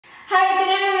Hi,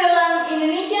 today we will learn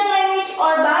Indonesian language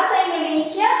or Bahasa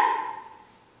Indonesia.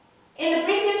 In the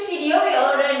previous video, we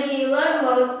already learned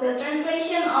about the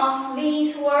translation of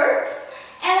these words,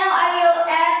 and now I will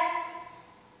add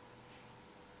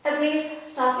at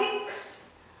least suffix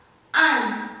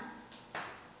an.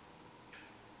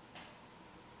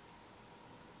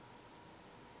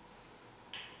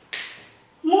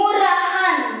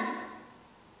 Murahan,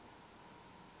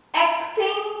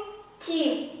 acting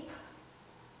cheap.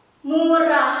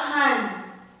 Murahan.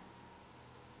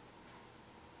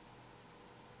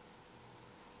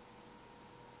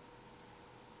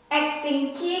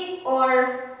 Acting cheap,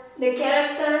 or the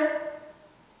character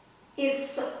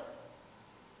is,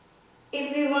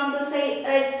 if we want to say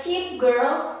a cheap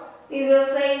girl, we will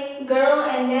say girl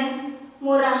and then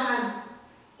murahan.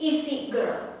 Easy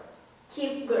girl,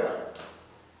 cheap girl.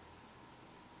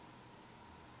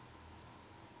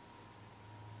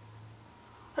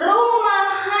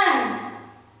 Rumahan.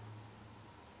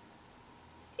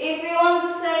 If we want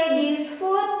to say this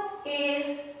food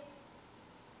is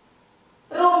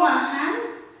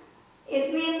rumahan,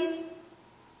 it means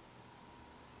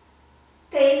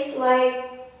taste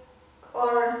like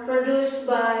or produced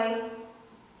by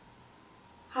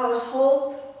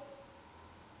household,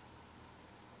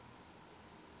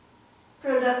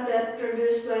 product that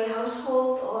produced by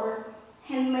household or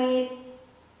handmade.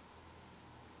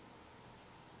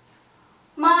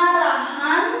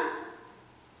 Marahan,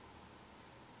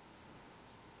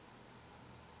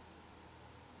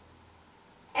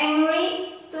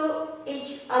 angry to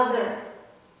each other.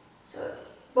 So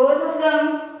both of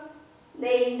them,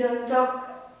 they don't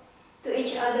talk to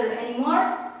each other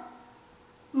anymore.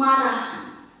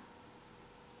 Marahan.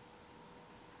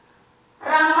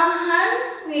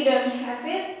 Ramahan, we don't have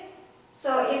it.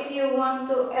 So if you want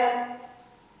to add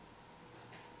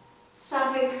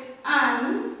suffix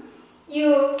an,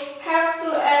 you have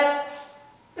to add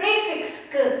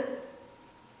prefix ke.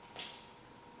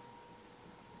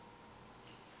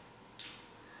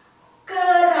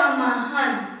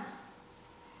 Keramahan.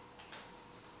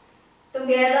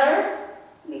 Together,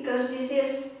 because this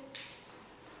is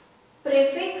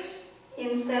prefix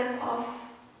instead of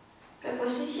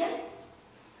preposition.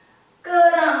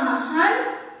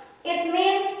 Keramahan, it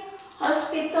means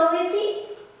hospitality.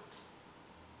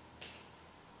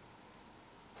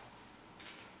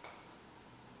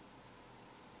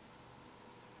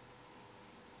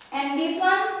 And this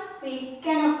one, we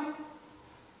cannot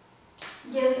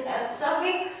just add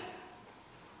suffix.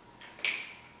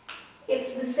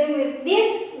 It's the same with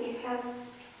this. We have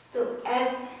to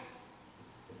add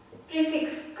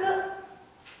prefix ke.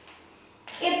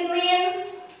 It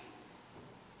means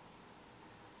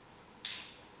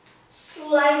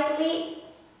slightly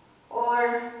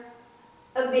or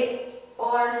a bit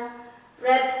or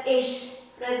reddish.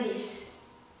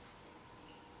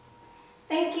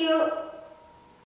 Thank you.